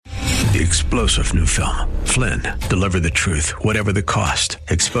The explosive new film, Flynn, deliver the truth, whatever the cost,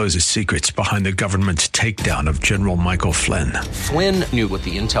 exposes secrets behind the government's takedown of General Michael Flynn. Flynn knew what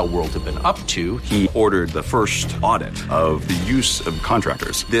the intel world had been up to. He ordered the first audit of the use of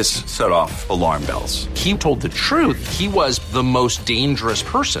contractors. This set off alarm bells. He told the truth. He was the most dangerous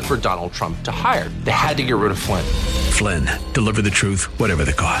person for Donald Trump to hire. They had to get rid of Flynn. Flynn, deliver the truth, whatever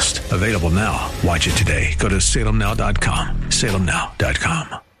the cost. Available now. Watch it today. Go to salemnow.com.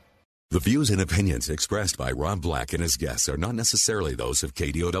 salemnow.com. The views and opinions expressed by Rob Black and his guests are not necessarily those of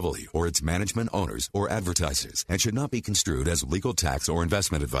KDOW or its management, owners, or advertisers and should not be construed as legal, tax, or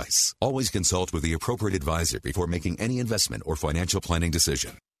investment advice. Always consult with the appropriate advisor before making any investment or financial planning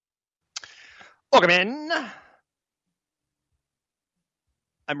decision. Welcome in.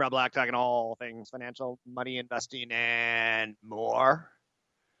 I'm Rob Black, talking all things financial, money, investing, and more.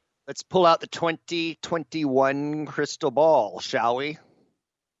 Let's pull out the 2021 crystal ball, shall we?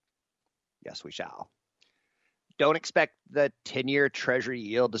 Yes, we shall. Don't expect the 10-year Treasury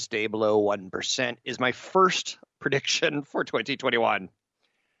yield to stay below 1% is my first prediction for 2021.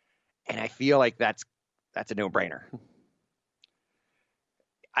 And I feel like that's a no-brainer.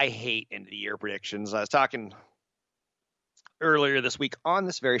 I hate end-of-the-year predictions. I was talking earlier this week on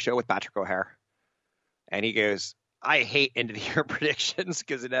this very show with Patrick O'Hare, and he goes, I hate end-of-the-year predictions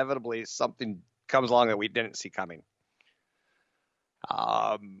because inevitably something comes along that we didn't see coming.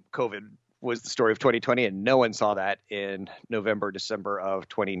 COVID was the story of 2020, and no one saw that in November, December of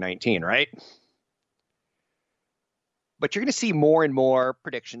 2019, right? But you're going to see more and more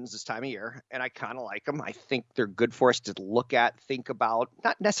predictions this time of year, and I kind of like them. I think they're good for us to look at, think about,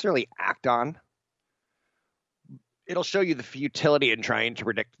 not necessarily act on. It'll show you the futility in trying to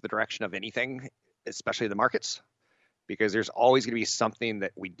predict the direction of anything, especially the markets, because there's always going to be something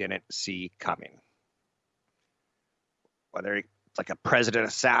that we didn't see coming. Whether it's like a president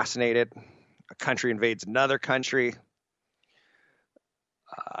assassinated, a country invades another country,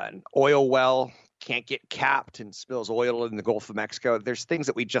 an oil well can't get capped and spills oil in the Gulf of Mexico. There's things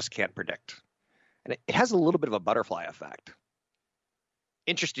that we just can't predict. And it has a little bit of a butterfly effect.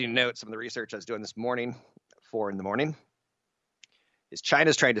 Interesting to note, some of the research I was doing this morning, 4 in the morning, is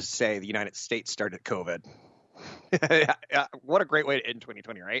China's trying to say the United States started COVID. What a great way to end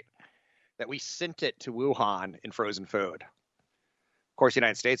 2020, right? That we sent it to Wuhan in frozen food. Of course, the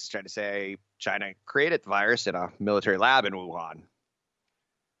United States is trying to say China created the virus in a military lab in Wuhan.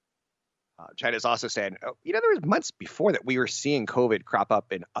 China is also saying, there was months before that we were seeing COVID crop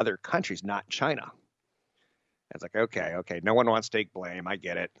up in other countries, not China. And it's like, okay, no one wants to take blame. I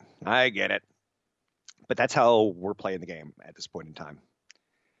get it. But that's how we're playing the game at this point in time.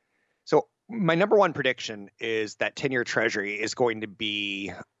 So my number one prediction is that 10-year Treasury is going to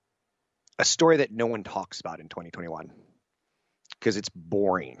be a story that no one talks about in 2021 because it's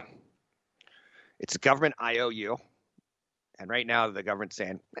boring. It's a government IOU. And right now the government's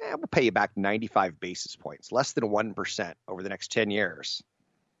saying, we'll pay you back 95 basis points, less than 1% over the next 10 years.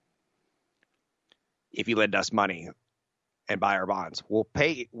 If you lend us money and buy our bonds, we'll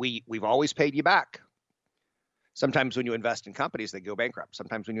pay. We've always paid you back. Sometimes when you invest in companies, they go bankrupt.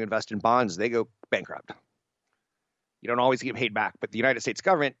 Sometimes when you invest in bonds, they go bankrupt. You don't always get paid back. But the United States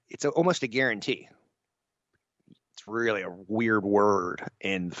government, it's almost a guarantee. It's really a weird word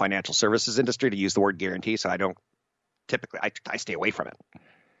in the financial services industry to use the word guarantee. So I don't typically, I stay away from it.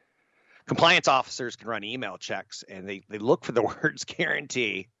 Compliance officers can run email checks and they look for the words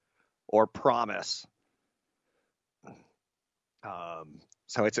guarantee or promise.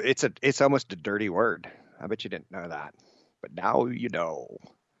 So it's almost a dirty word. I bet you didn't know that, but now you know.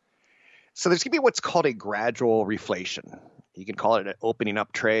 So there's going to be what's called a gradual reflation. You can call it an opening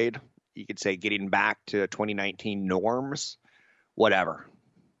up trade. You could say getting back to 2019 norms, whatever.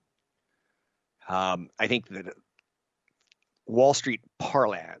 I think that Wall Street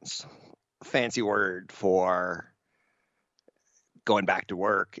parlance, fancy word for going back to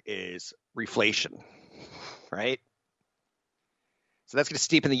work, is reflation, right? So that's going to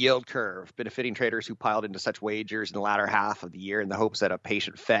steepen the yield curve, benefiting traders who piled into such wagers in the latter half of the year in the hopes that a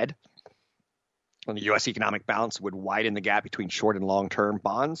patient Fed and the U.S. economic balance would widen the gap between short and long-term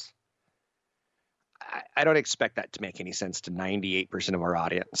bonds. I don't expect that to make any sense to 98% of our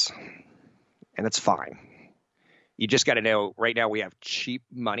audience, and that's fine. You just got to know right now we have cheap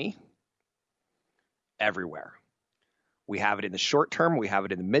money everywhere. We have it in the short term, we have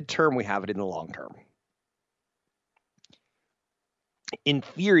it in the midterm, we have it in the long term. In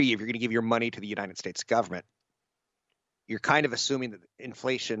theory, if you're going to give your money to the United States government, you're kind of assuming that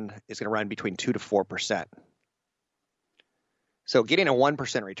inflation is going to run between 2 to 4%. So getting a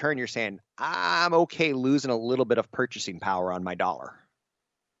 1% return, you're saying, I'm okay losing a little bit of purchasing power on my dollar.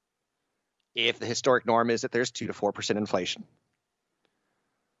 if the historic norm is that there's 2 to 4% inflation,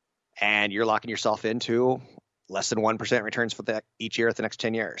 and you're locking yourself into less than 1% returns for each year at the next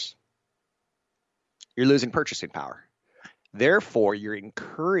 10 years, you're losing purchasing power. Therefore, you're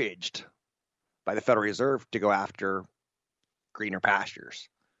encouraged by the Federal Reserve to go after greener pastures,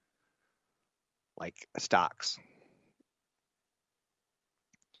 like stocks.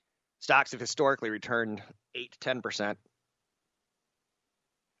 Stocks have historically returned 8 to 10%,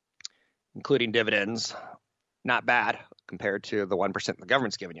 including dividends. Not bad compared to the 1% the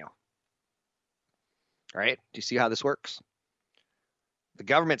government's giving you. All right? Do you see how this works? The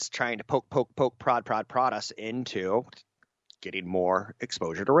government's trying to prod us into getting more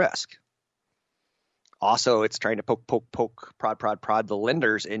exposure to risk. Also, it's trying to prod the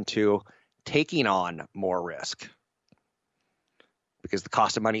lenders into taking on more risk because the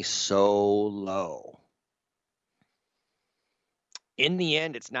cost of money is so low. In the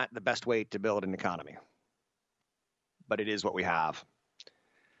end, it's not the best way to build an economy, but it is what we have.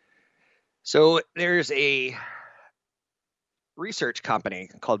 So there's a research company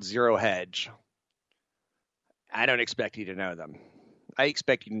called Zero Hedge. I don't expect you to know them. I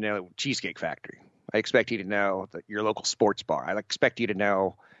expect you to know Cheesecake Factory. I expect you to know your local sports bar. I expect you to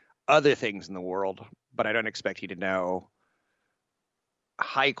know other things in the world, but I don't expect you to know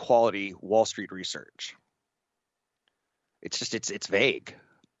high quality Wall Street research. It's vague.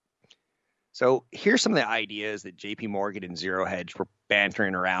 So here's some of the ideas that JP Morgan and Zero Hedge were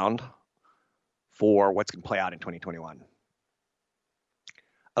bantering around for what's going to play out in 2021.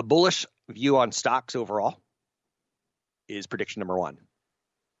 A bullish view on stocks overall is prediction number one.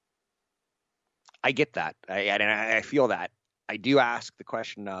 I get that. I feel that. I do ask the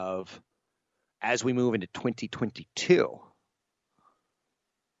question of, as we move into 2022,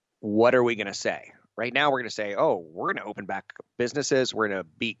 what are we going to say? Right now, we're going to say, oh, we're going to open back businesses. We're going to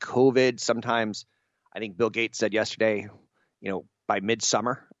beat COVID. Sometimes, I think Bill Gates said yesterday, by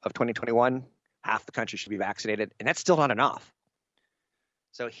midsummer of 2021, half the country should be vaccinated. And that's still not enough.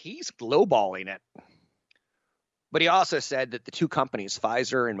 So he's lowballing it. But he also said that the two companies,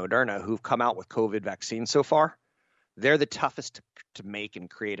 Pfizer and Moderna, who've come out with COVID vaccines so far, they're the toughest to make and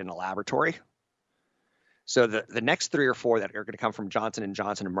create in a laboratory. So the next 3 or 4 that are going to come from Johnson &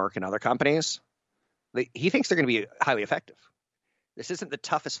 Johnson and Merck and other companies, he thinks they're going to be highly effective. This isn't the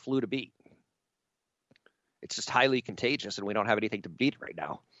toughest flu to beat. It's just highly contagious, and we don't have anything to beat right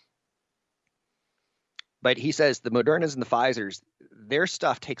now. But he says the Modernas and the Pfizers, their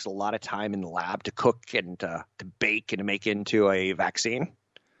stuff takes a lot of time in the lab to cook and to bake and to make into a vaccine.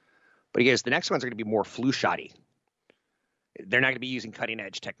 But he goes, the next ones are going to be more flu shotty. They're not going to be using cutting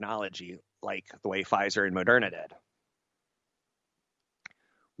edge technology like the way Pfizer and Moderna did.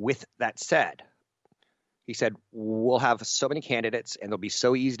 With that said, he said, we'll have so many candidates and they'll be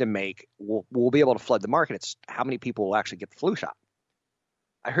so easy to make. We'll be able to flood the market. It's how many people will actually get the flu shot.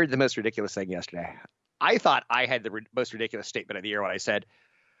 I heard the most ridiculous thing yesterday. I thought I had the most ridiculous statement of the year when I said,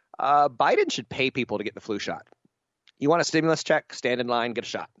 Biden should pay people to get the flu shot. You want a stimulus check? Stand in line, get a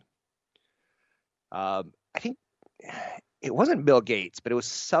shot. I think it wasn't Bill Gates, but it was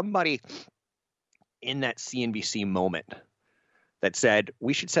somebody in that CNBC moment that said,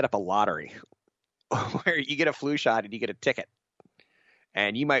 we should set up a lottery where you get a flu shot and you get a ticket.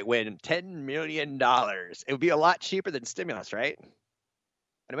 And you might win $10 million. It would be a lot cheaper than stimulus, right?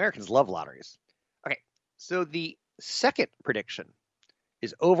 And Americans love lotteries. Okay, so the second prediction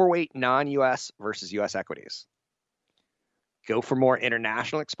is overweight non-U.S. versus U.S. equities. Go for more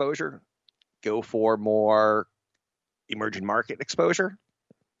international exposure. Go for more emerging market exposure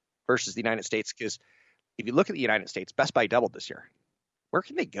versus the United States. Because if you look at the United States, Best Buy doubled this year. Where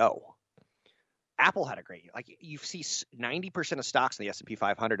can they go? Apple had a great year. Like you see 90% of stocks in the S&P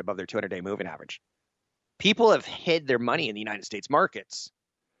 500 above their 200-day moving average. People have hid their money in the United States markets.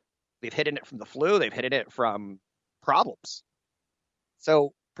 They've hidden it from the flu. They've hidden it from problems.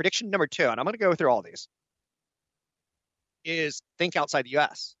 So prediction number 2, and I'm going to go through all these, is think outside the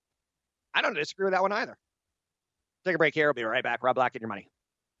U.S. I don't disagree with that one either. Take a break here. We'll be right back. Rob Black, get your money.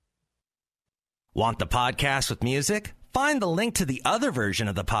 Want the podcast with music? Find the link to the other version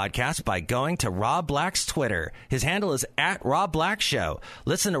of the podcast by going to Rob Black's Twitter. His handle is @RobBlackShow.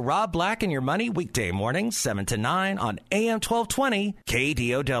 Listen to Rob Black and Your Money weekday mornings, 7 to 9 on AM 1220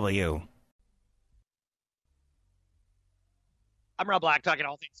 KDOW. I'm Rob Black, talking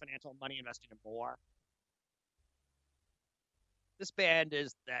all things financial, money, investing, and more. This band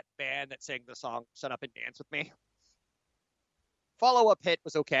is that band that sang the song Shut Up and Dance With Me. Follow-up hit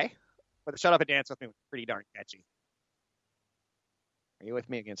was okay, but the Shut Up and Dance With Me was pretty darn catchy. Are you with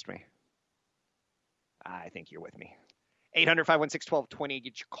me against me? I think you're with me. 800-516-1220.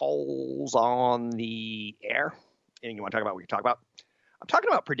 Get your calls on the air. Anything you want to talk about, we can talk about. I'm talking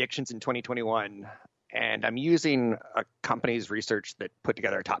about predictions in 2021, and I'm using a company's research that put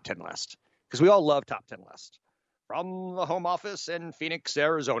together a top 10 list, because we all love top 10 lists from the home office in Phoenix,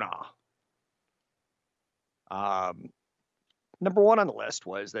 Arizona. Number one on the list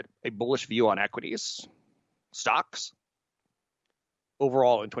was that a bullish view on equities, stocks,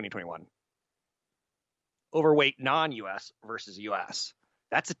 overall in 2021. Overweight non-U.S. versus U.S.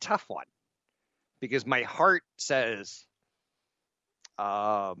 That's a tough one, because my heart says,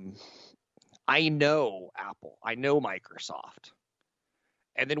 I know Apple, I know Microsoft.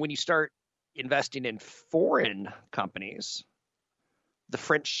 And then when you start investing in foreign companies, the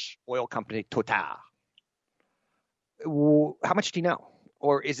French oil company Total, how much do you know?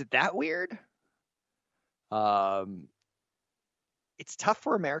 Or is it that weird? It's tough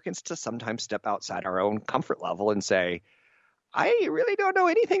for Americans to sometimes step outside our own comfort level and say, I really don't know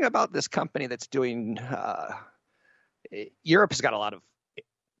anything about this company that's doing. Europe has got a lot of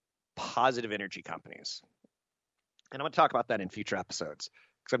positive energy companies. And I'm going to talk about that in future episodes,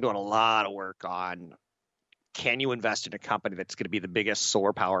 because I'm doing a lot of work on, can you invest in a company that's going to be the biggest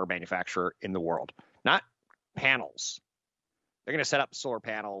solar power manufacturer in the world? Not panels. They're going to set up solar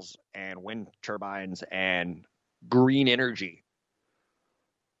panels and wind turbines and green energy,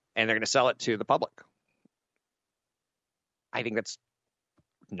 and they're going to sell it to the public. I think that's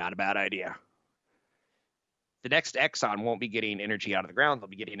not a bad idea. The next Exxon won't be getting energy out of the ground. They'll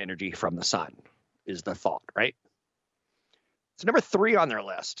be getting energy from the sun, is the thought, right? So number 3 on their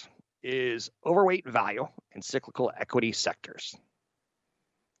list is overweight value in cyclical equity sectors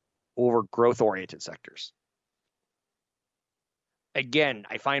over growth-oriented sectors. Again,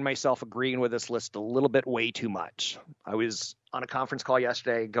 I find myself agreeing with this list a little bit way too much. I was on a conference call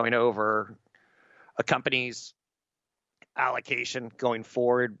yesterday going over a company's allocation going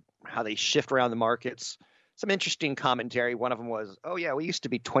forward, how they shift around the markets. Some interesting commentary. One of them was, oh, yeah, we used to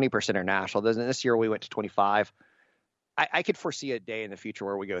be 20% international. This year we went to 25. I could foresee a day in the future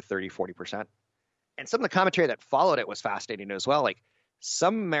where we go 30, 40%. And some of the commentary that followed it was fascinating as well. Like,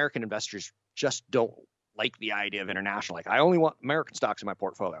 some American investors just don't like the idea of international. Like, I only want American stocks in my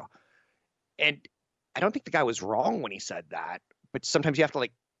portfolio. And I don't think the guy was wrong when he said that, but sometimes you have to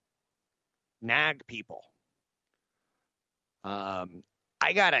like nag people.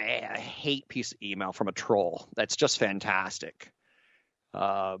 I got a hate piece of email from a troll that's just fantastic.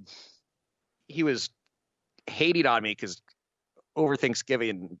 He was hating on me because over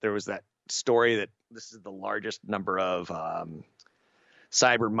Thanksgiving there was that story that this is the largest number of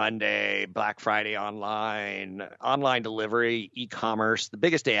Cyber Monday, Black Friday online delivery, e-commerce, the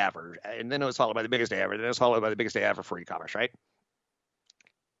biggest day ever. And then it was followed by the biggest day ever. Then it was followed by the biggest day ever for e-commerce, right?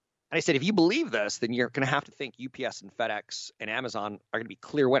 And I said, if you believe this, then you're going to have to think UPS and FedEx and Amazon are going to be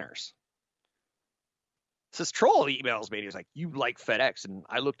clear winners. So this troll emails me. He was like, you like FedEx. And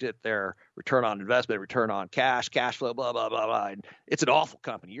I looked at their return on investment, return on cash flow, blah, blah, blah, blah. And it's an awful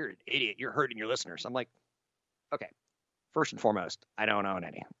company. You're an idiot. You're hurting your listeners. I'm like, okay. First and foremost, I don't own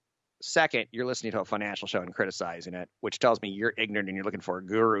any. Second, you're listening to a financial show and criticizing it, which tells me you're ignorant and you're looking for a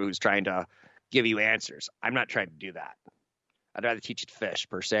guru who's trying to give you answers. I'm not trying to do that. I'd rather teach you to fish,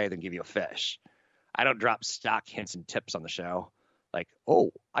 per se, than give you a fish. I don't drop stock hints and tips on the show. Like,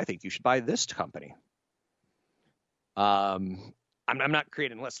 oh, I think you should buy this company. I'm not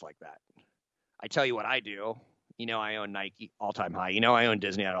creating lists like that. I tell you what I do. You know, I own Nike all-time high. You know, I own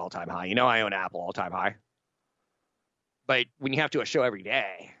Disney at all-time high. You know, I own Apple all-time high. But when you have to do a show every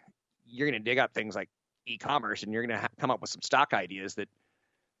day, you're going to dig up things like e-commerce, and you're going to come up with some stock ideas that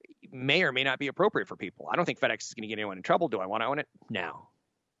may or may not be appropriate for people. I don't think FedEx is going to get anyone in trouble. Do I want to own it? No.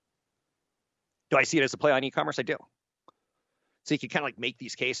 Do I see it as a play on e-commerce? I do. So you can kind of like make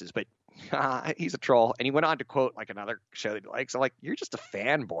these cases, but he's a troll. And he went on to quote like another show that he likes. I'm like, you're just a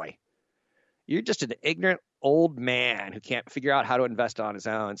fanboy. You're just an ignorant old man who can't figure out how to invest on his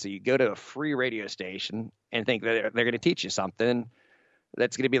own. So you go to a free radio station and think that they're going to teach you something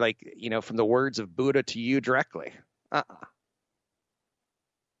that's going to be like, you know, from the words of Buddha to you directly.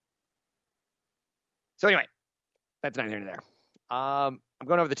 So anyway, that's neither here nor there. I'm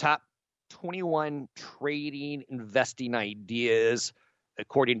going over the top 21 trading investing ideas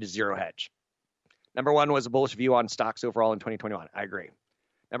according to Zero Hedge. Number 1 was a bullish view on stocks overall in 2021. I agree.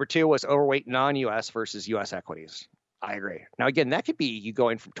 Number 2 was overweight non-U.S. versus U.S. equities. I agree. Now, again, that could be you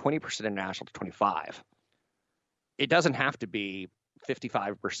going from 20% international to 25. It doesn't have to be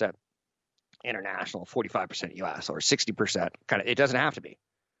 55% international, 45% U.S. or 60%. It doesn't have to be.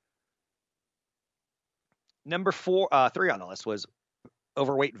 Number 3 on the list was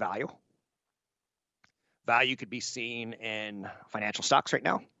overweight value Value could be seen in financial stocks right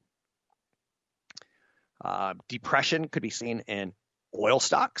now. Depression could be seen in oil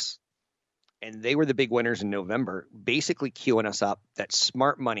stocks. And they were the big winners in November, basically queuing us up that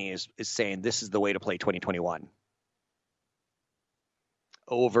smart money is saying this is the way to play 2021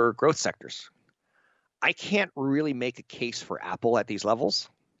 over growth sectors. I can't really make a case for Apple at these levels.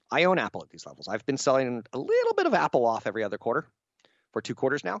 I own Apple at these levels. I've been selling a little bit of Apple off every other quarter for 2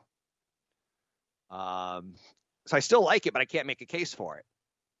 quarters now. So I still like it, but I can't make a case for it.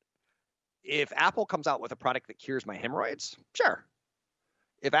 If Apple comes out with a product that cures my hemorrhoids, sure.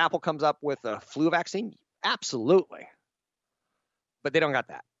 If Apple comes up with a flu vaccine, absolutely. But they don't got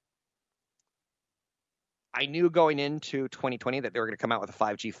that. I knew going into 2020 that they were going to come out with a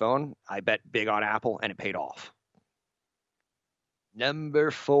 5G phone. I bet big on Apple, and it paid off. Number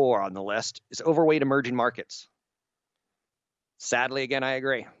 4 on the list is overweight emerging markets. Sadly, again, I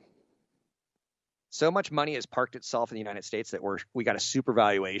agree. So much money has parked itself in the United States that we got a super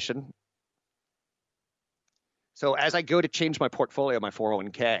valuation. So as I go to change my portfolio, my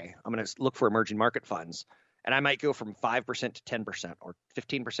 401k, I'm going to look for emerging market funds. And I might go from 5% to 10% or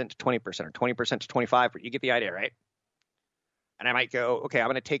 15% to 20% or 20% to 25%. You get the idea, right? And I might go, okay, I'm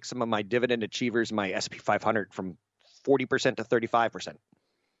going to take some of my dividend achievers, my S&P 500 from 40% to 35%.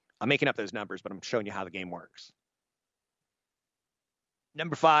 I'm making up those numbers, but I'm showing you how the game works.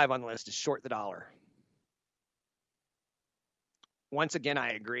 Number 5 on the list is short the dollar. Once again, I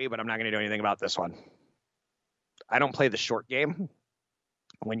agree, but I'm not going to do anything about this one. I don't play the short game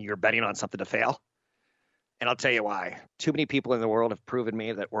when you're betting on something to fail. And I'll tell you why. Too many people in the world have proven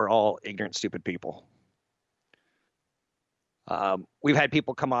me that we're all ignorant, stupid people. We've had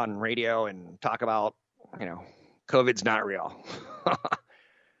people come on radio and talk about, COVID's not real.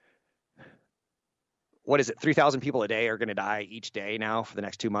 What is it? 3,000 people a day are going to die each day now for the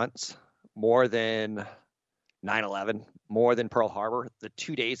next 2 months. More than 9/11, more than Pearl Harbor. The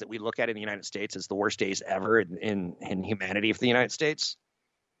 2 days that we look at in the United States is the worst days ever in humanity for the United States.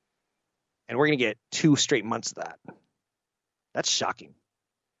 And we're going to get 2 straight months of that. That's shocking.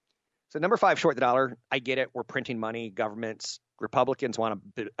 So number 5, short the dollar. I get it. We're printing money. Governments, Republicans want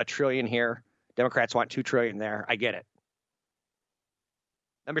a trillion here. Democrats want 2 trillion there. I get it.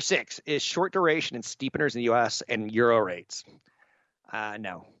 Number 6 is short duration and steepeners in the U.S. and euro rates.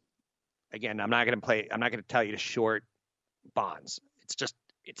 No. Again, I'm not going to tell you to short bonds.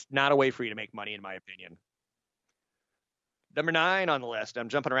 It's not a way for you to make money, in my opinion. Number 9 on the list, I'm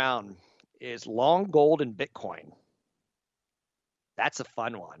jumping around, is long gold and Bitcoin. That's a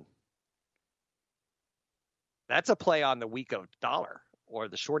fun one. That's a play on the weak of dollar or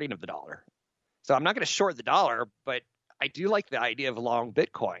the shorting of the dollar. So I'm not going to short the dollar, but I do like the idea of long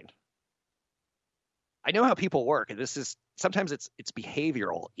Bitcoin. I know how people work, and sometimes it's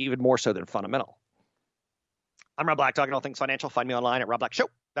behavioral, even more so than fundamental. I'm Rob Black, talking all things financial. Find me online at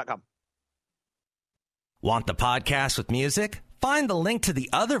robblackshow.com. Want the podcast with music? Find the link to the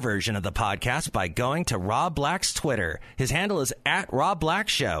other version of the podcast by going to Rob Black's Twitter. His handle is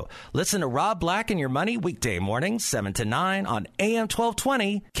 @RobBlackShow. Listen to Rob Black and Your Money weekday mornings, 7 to 9 on AM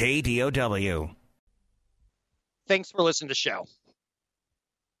 1220 KDOW. Thanks for listening to the show.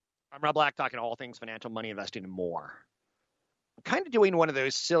 I'm Rob Black, talking all things financial, money, investing, and more. I'm kind of doing one of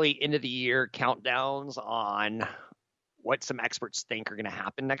those silly end-of-the-year countdowns on what some experts think are going to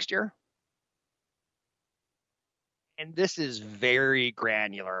happen next year. And this is very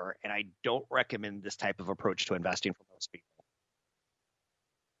granular, and I don't recommend this type of approach to investing for most people.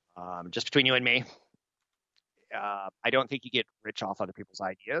 Just between you and me, I don't think you get rich off other people's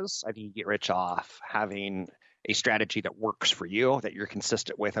ideas. I think you get rich off having a strategy that works for you, that you're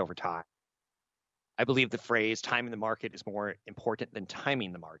consistent with over time. I believe the phrase time in the market is more important than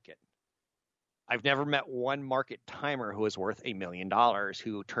timing the market. I've never met one market timer who is worth $1 million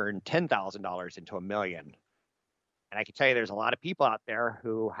who turned $10,000 into $1 million. And I can tell you there's a lot of people out there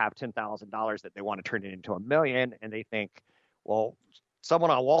who have $10,000 that they want to turn it into $1 million, and they think, well,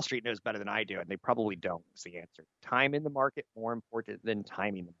 someone on Wall Street knows better than I do, and they probably don't, is the answer. Time in the market more important than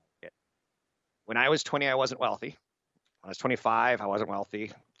timing the market. When I was 20, I wasn't wealthy. When I was 25, I wasn't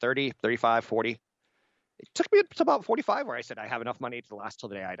wealthy. 30, 35, 40. It took me to about 45 where I said I have enough money to last till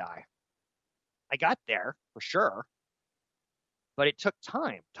the day I die. I got there for sure, but it took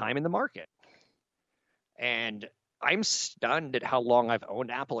time in the market. And I'm stunned at how long I've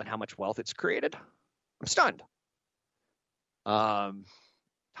owned Apple and how much wealth it's created. I'm stunned. Time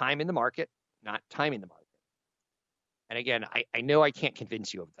in the market, not timing the market. And again, I know I can't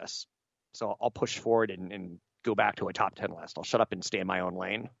convince you of this. So I'll push forward and go back to a top 10 list. I'll shut up and stay in my own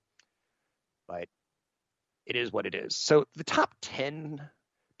lane. But it is what it is. So the top 10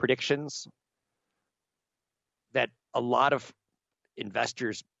 predictions that a lot of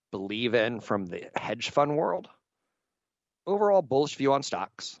investors believe in from the hedge fund world. Overall bullish view on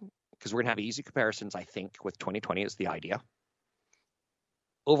stocks, because we're going to have easy comparisons, I think, with 2020 is the idea.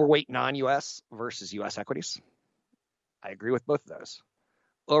 Overweight non-U.S. versus U.S. equities. I agree with both of those.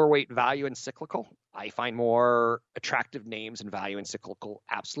 Overweight value and cyclical. I find more attractive names in value and cyclical,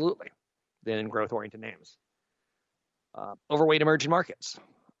 absolutely, than in growth-oriented names. Overweight emerging markets.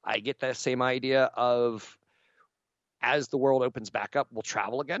 I get the same idea of as the world opens back up, we'll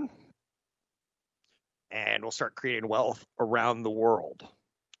travel again. And we'll start creating wealth around the world.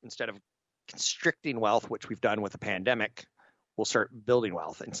 Instead of constricting wealth, which we've done with the pandemic, we'll start building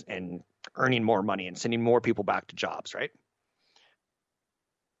wealth and earning more money and sending more people back to jobs, right?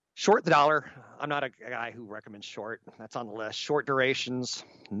 Short the dollar. I'm not a guy who recommends short. That's on the list. Short durations.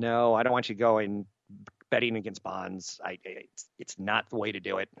 No, I don't want you going betting against bonds. It's not the way to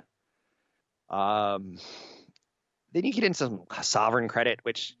do it. Then you get into some sovereign credit,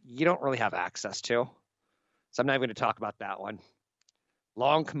 which you don't really have access to. So I'm not even going to talk about that one.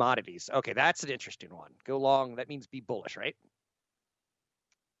 Long commodities. Okay, that's an interesting one. Go long. That means be bullish, right?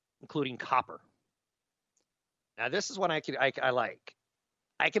 Including copper. Now, this is one I like.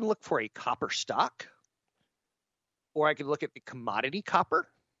 I can look for a copper stock, or I can look at the commodity copper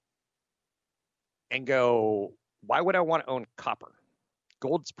and go, why would I want to own copper?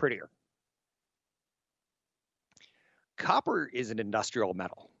 Gold's prettier. Copper is an industrial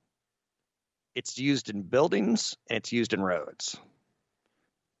metal. It's used in buildings and it's used in roads.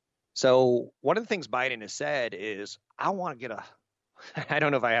 So one of the things Biden has said is, I want to get I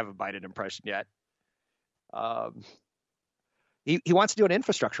don't know if I have a Biden impression yet. He wants to do an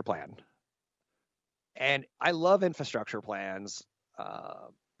infrastructure plan. And I love infrastructure plans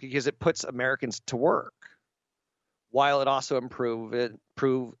because it puts Americans to work while it also improves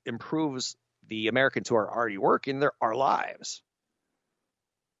the Americans who are already working our lives.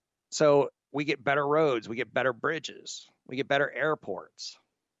 So we get better roads, we get better bridges, we get better airports.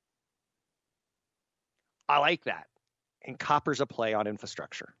 I like that. And copper's a play on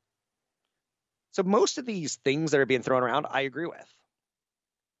infrastructure. So most of these things that are being thrown around, I agree with.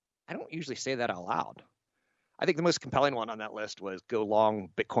 I don't usually say that out loud. I think the most compelling one on that list was go long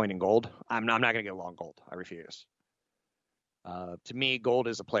Bitcoin and gold. I'm not going to go long gold. I refuse. To me, gold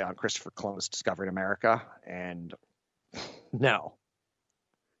is a play on Christopher Columbus discovering America. And no.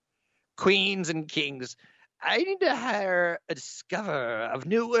 Queens and kings, I need to hire a discoverer of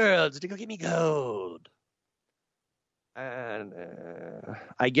new worlds to go get me gold. And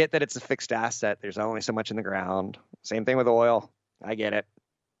I get that it's a fixed asset. There's only so much in the ground. Same thing with oil. I get it.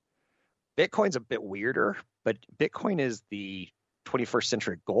 Bitcoin's a bit weirder, but Bitcoin is the 21st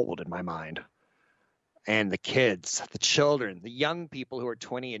century gold in my mind. And the kids, the children, the young people who are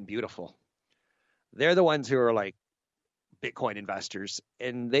 20 and beautiful, they're the ones who are like Bitcoin investors,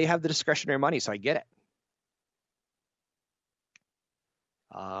 and they have the discretionary money, so I get it.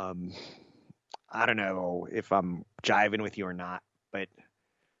 I don't know if I'm jiving with you or not, but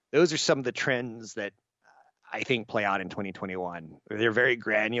those are some of the trends that I think play out in 2021. They're very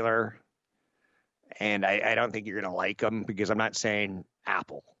granular, and I don't think you're going to like them because I'm not saying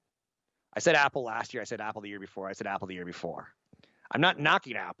Apple. I said Apple last year. I said Apple the year before. I said Apple the year before. I'm not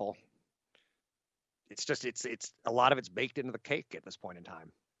knocking Apple. It's just it's a lot of it's baked into the cake at this point in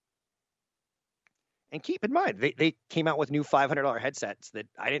time. And keep in mind, they came out with new $500 headsets that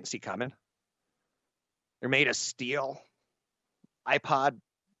I didn't see coming. They're made of steel. iPod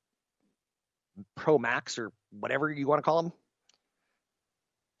Pro Max or whatever you want to call them.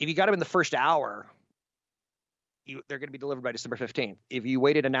 If you got them in the first hour, they're going to be delivered by December 15th. If you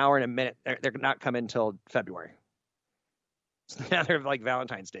waited an hour and a minute, they're not coming until February. So now they're like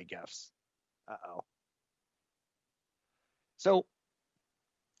Valentine's Day gifts. Uh-oh. So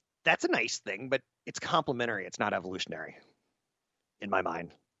that's a nice thing, but it's complementary. It's not evolutionary in my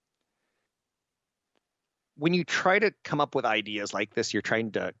mind. When you try to come up with ideas like this, you're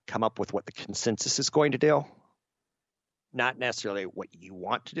trying to come up with what the consensus is going to do, not necessarily what you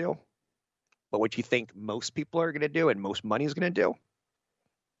want to do, but what you think most people are going to do and most money is going to do.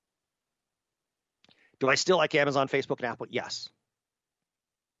 Do I still like Amazon, Facebook, and Apple? Yes.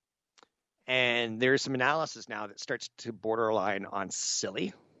 And there's some analysis now that starts to borderline on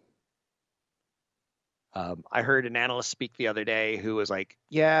silly. I heard an analyst speak the other day who was like,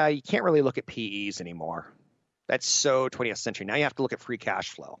 yeah, you can't really look at PEs anymore. That's so 20th century. Now you have to look at free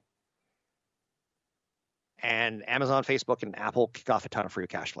cash flow. And Amazon, Facebook, and Apple kick off a ton of free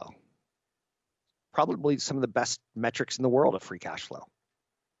cash flow. Probably some of the best metrics in the world of free cash flow.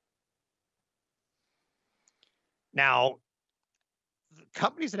 Now,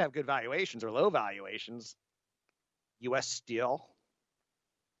 companies that have good valuations or low valuations, U.S. Steel,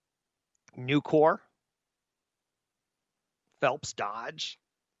 Nucor, Phelps Dodge.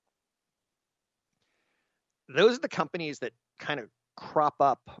 Those are the companies that kind of crop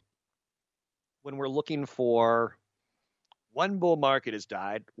up when we're looking for one bull market has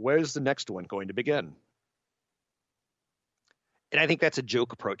died. Where's the next one going to begin? And I think that's a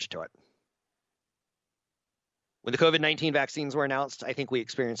joke approach to it. When the COVID-19 vaccines were announced, I think we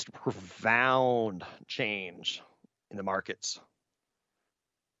experienced a profound change in the markets.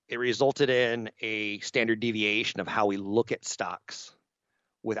 It resulted in a standard deviation of how we look at stocks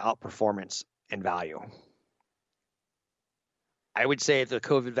with outperformance and value. I would say the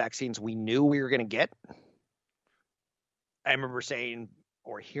COVID vaccines we knew we were going to get. I remember saying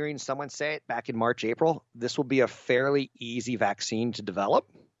or hearing someone say it back in March, April, this will be a fairly easy vaccine to develop.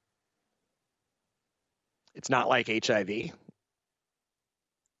 It's not like HIV.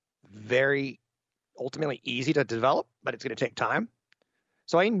 Very ultimately easy to develop, but it's going to take time.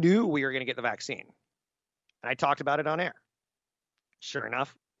 So I knew we were going to get the vaccine. And I talked about it on air. Sure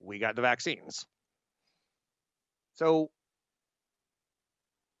enough, we got the vaccines. So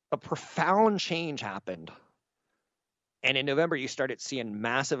a profound change happened. And in November, you started seeing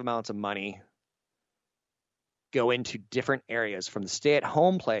massive amounts of money go into different areas. From the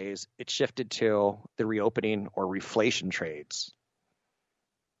stay-at-home plays, it shifted to the reopening or reflation trades.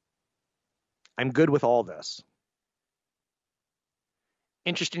 I'm good with all this.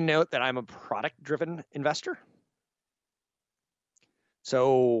 Interesting to note that I'm a product-driven investor.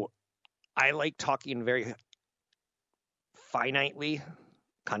 So I like talking very finitely,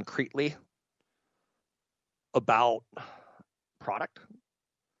 concretely about product.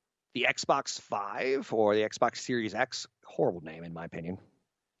 The Xbox 5 or the Xbox Series X, horrible name in my opinion,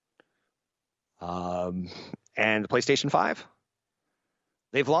 and the PlayStation 5,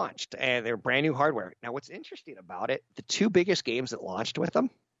 they've launched and they're brand new hardware. Now, what's interesting about it, the two biggest games that launched with them,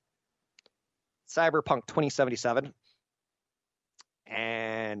 Cyberpunk 2077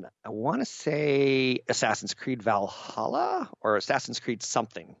 and I want to say Assassin's Creed Valhalla or Assassin's Creed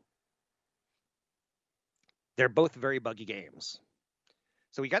something. They're both very buggy games.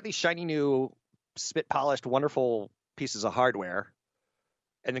 So we got these shiny new spit-polished, wonderful pieces of hardware,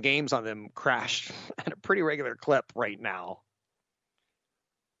 and the games on them crash at a pretty regular clip right now.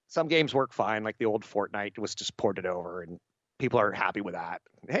 Some games work fine, like the old Fortnite was just ported over, and people are happy with that.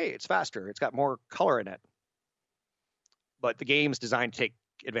 Hey, it's faster. It's got more color in it. But the games designed to take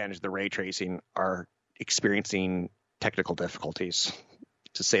advantage of the ray tracing are experiencing technical difficulties,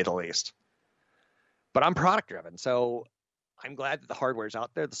 to say the least. But I'm product-driven, so I'm glad that the hardware is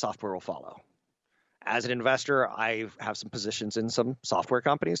out there. The software will follow. As an investor, I have some positions in some software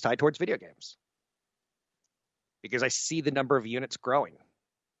companies tied towards video games because I see the number of units growing.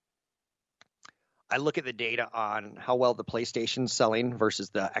 I look at the data on how well the PlayStation's selling versus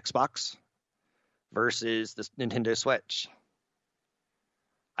the Xbox versus the Nintendo Switch.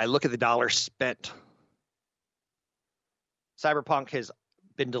 I look at the dollars spent. Cyberpunk has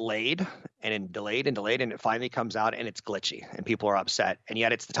been delayed, and it finally comes out and it's glitchy and people are upset, and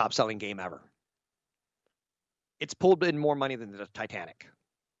yet it's the top selling game ever. It's pulled in more money than the Titanic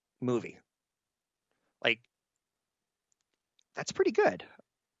movie. Like, that's pretty good.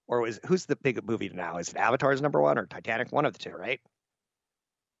 Or who's the big movie now? Is it Avatar's number one or Titanic? One of the two, right?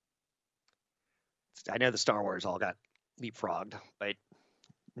 I know the Star Wars all got leapfrogged, but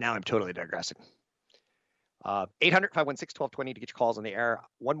now I'm totally digressing. 800-516-1220 to get your calls on the air.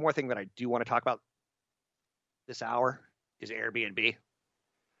 One more thing that I do want to talk about this hour is Airbnb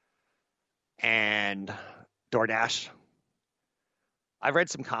and DoorDash. I've read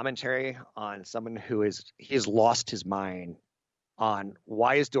some commentary on someone who has lost his mind on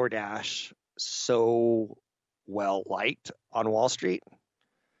why is DoorDash so well liked on Wall Street.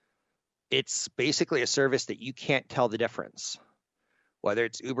 It's basically a service that you can't tell the difference. Whether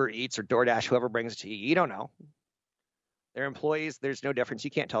it's Uber Eats or DoorDash, whoever brings it to you, you don't know. Their employees, there's no difference. You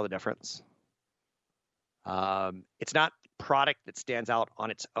can't tell the difference. It's not product that stands out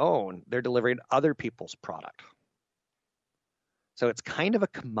on its own. They're delivering other people's product. So it's kind of a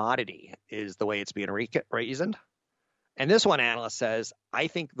commodity is the way it's being reasoned. And this one analyst says, I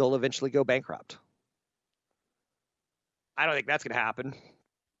think they'll eventually go bankrupt. I don't think that's going to happen.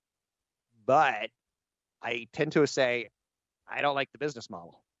 But I tend to say, I don't like the business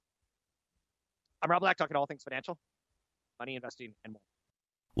model. I'm Rob Black, talking all things financial, money, investing, and more.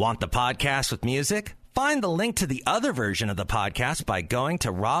 Want the podcast with music? Find the link to the other version of the podcast by going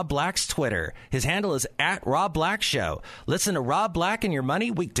to Rob Black's Twitter. His handle is @RobBlackShow. Listen to Rob Black and Your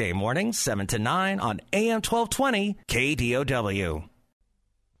Money weekday mornings, 7 to 9 on AM 1220 KDOW.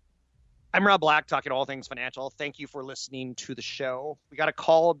 I'm Rob Black, talking all things financial. Thank you for listening to the show. We got a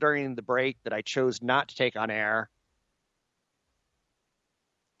call during the break that I chose not to take on air.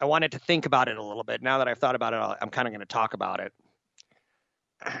 I wanted to think about it a little bit. Now that I've thought about it, I'm kind of going to talk about it.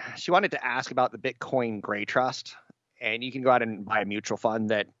 She wanted to ask about the Bitcoin Gray Trust, and you can go out and buy a mutual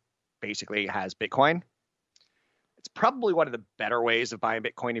fund that basically has Bitcoin. It's probably one of the better ways of buying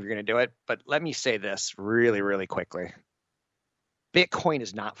Bitcoin if you're going to do it, but let me say this really, really quickly. Bitcoin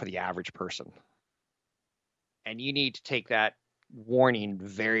is not for the average person. And you need to take that warning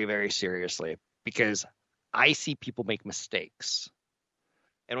very, very seriously, because I see people make mistakes.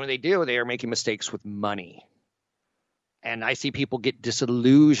 And when they do, they are making mistakes with money. And I see people get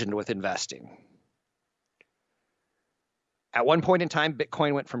disillusioned with investing. At one point in time,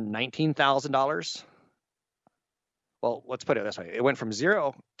 Bitcoin went from $19,000. Well, let's put it this way. It went from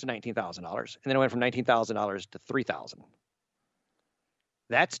 $0 to $19,000, and then it went from $19,000 to $3,000.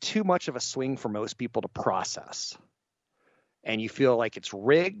 That's too much of a swing for most people to process. And you feel like it's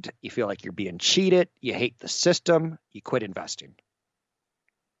rigged. You feel like you're being cheated. You hate the system. You quit investing.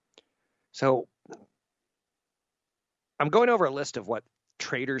 So I'm going over a list of what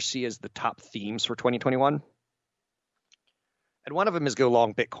traders see as the top themes for 2021. And one of them is go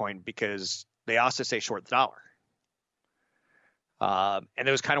long Bitcoin, because they also say short the dollar. And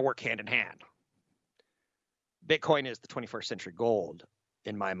those kind of work hand in hand. Bitcoin is the 21st century gold,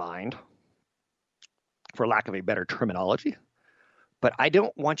 in my mind, for lack of a better terminology. But I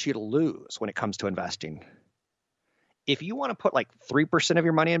don't want you to lose when it comes to investing. If you want to put like 3% of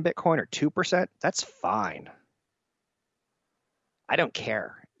your money in Bitcoin or 2%, that's fine. I don't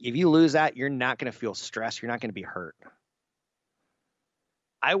care. If you lose that, you're not going to feel stressed. You're not going to be hurt.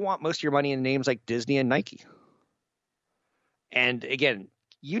 I want most of your money in names like Disney and Nike. And again,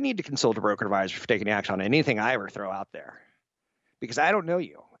 you need to consult a broker advisor for taking action on anything I ever throw out there, because I don't know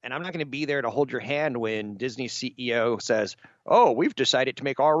you. And I'm not going to be there to hold your hand when Disney's CEO says, oh, we've decided to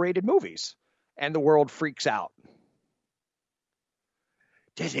make R-rated movies, and the world freaks out.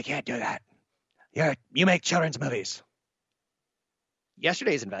 Disney can't do that. You make children's movies.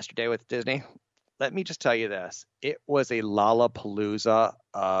 Yesterday's Investor Day with Disney, let me just tell you this. It was a lollapalooza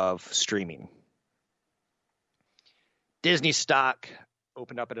of streaming. Disney stock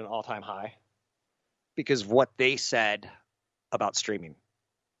opened up at an all-time high because of what they said about streaming.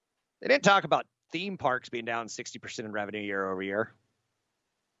 They didn't talk about theme parks being down 60% in revenue year over year.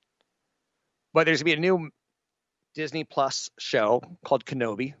 But there's going to be a new Disney Plus show called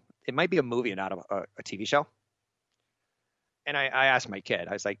Kenobi. It might be a movie and not a TV show. And I asked my kid,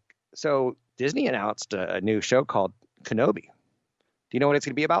 I was like, so Disney announced a new show called Kenobi. Do you know what it's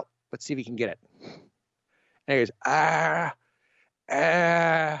going to be about? Let's see if you can get it. And he goes, I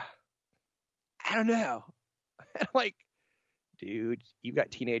don't know. And I'm like, dude, you've got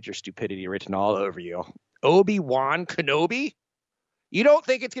teenager stupidity written all over you. Obi-Wan Kenobi? You don't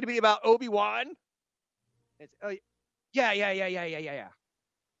think it's going to be about Obi-Wan? It's, oh, yeah.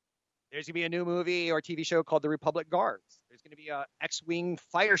 There's going to be a new movie or TV show called The Republic Guards. There's going to be a X-Wing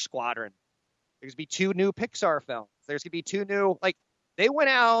Fire Squadron. There's going to be 2 new Pixar films. There's going to be 2 new, they went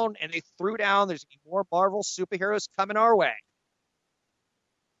out and they threw down. There's going to be more Marvel superheroes coming our way.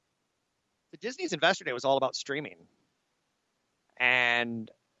 The Disney's Investor Day was all about streaming.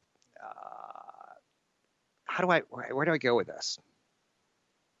 And where do I go with this?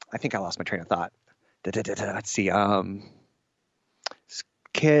 I think I lost my train of thought. Let's see.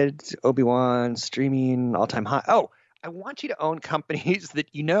 Kids, Obi-Wan, streaming, all-time high. Oh, I want you to own companies that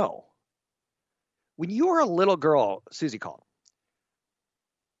you know. When you were a little girl, Susie called.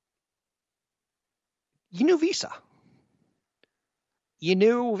 You knew Visa. You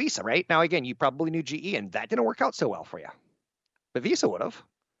knew Visa, right? Now, again, you probably knew GE, and that didn't work out so well for you. But Visa would have.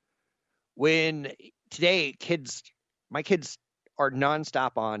 When today, my kids are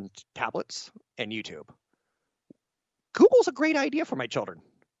nonstop on tablets and YouTube. Google's a great idea for my children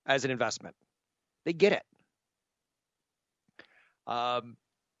as an investment. They get it. But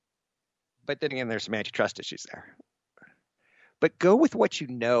then again, there's some antitrust issues there. But go with what you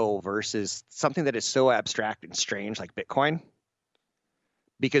know versus something that is so abstract and strange like Bitcoin.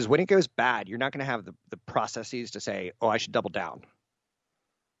 Because when it goes bad, you're not going to have the processes to say, oh, I should double down.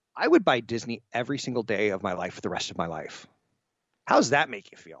 I would buy Disney every single day of my life for the rest of my life. How's that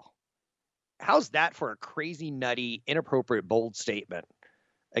make you feel? How's that for a crazy, nutty, inappropriate, bold statement?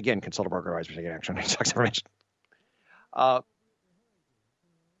 Again, consult a broker advisor for taking action on stocks information.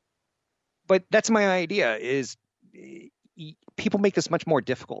 But that's my idea is people make this much more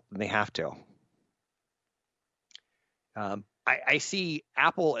difficult than they have to. I see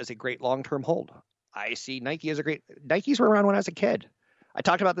Apple as a great long-term hold. I see Nike as Nikes were around when I was a kid. I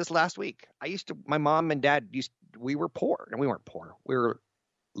talked about this last week. My mom and dad we were poor, and we weren't poor. We were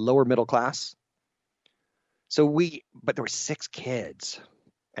lower middle class. But there were 6 kids,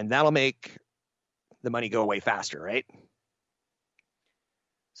 and that'll make the money go away faster, right?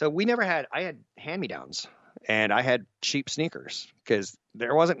 So I had hand-me-downs, and I had cheap sneakers because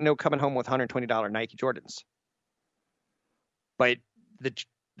there wasn't no coming home with $120 Nike Jordans. But the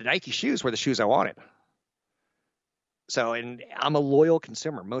Nike shoes were the shoes I wanted. So, and I'm a loyal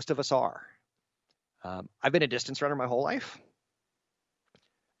consumer. Most of us are. I've been a distance runner my whole life.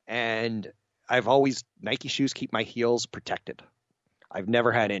 And Nike shoes keep my heels protected. I've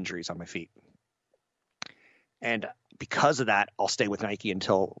never had injuries on my feet. And because of that, I'll stay with Nike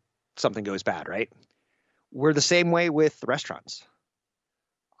until something goes bad, right? We're the same way with restaurants.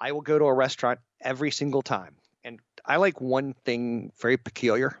 I will go to a restaurant every single time. And I like one thing very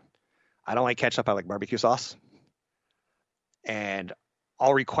peculiar. I don't like ketchup. I like barbecue sauce. And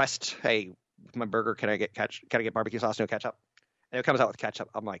I'll request, hey, with my burger, can I get barbecue sauce, no ketchup? And it comes out with ketchup.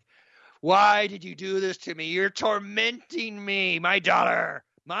 I'm like, why did you do this to me? You're tormenting me. My dollar,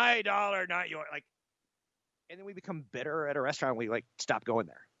 not yours. Like, and then we become bitter at a restaurant. We stop going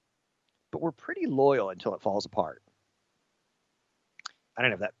there. But we're pretty loyal until it falls apart. I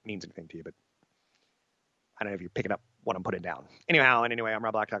don't know if that means anything to you, but I don't know if you're picking up what I'm putting down. Anyway, I'm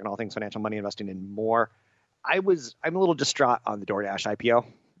Rob Black, talking all things financial, money, investing, and more. I'm a little distraught on the DoorDash IPO.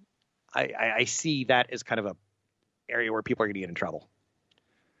 I see that as kind of a area where people are going to get in trouble.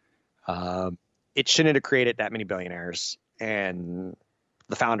 It shouldn't have created that many billionaires, and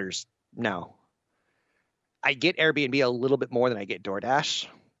the founders, no. I get Airbnb a little bit more than I get DoorDash.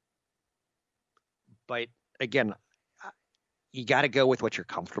 But again, you got to go with what you're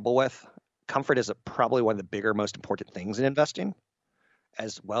comfortable with. Comfort is probably one of the bigger, most important things in investing,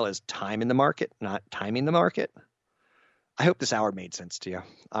 as well as time in the market, not timing the market. I hope this hour made sense to you.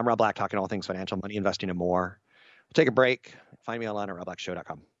 I'm Rob Black, talking all things financial, money, investing, and more. We'll take a break. Find me online at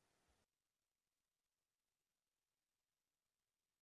robblackshow.com.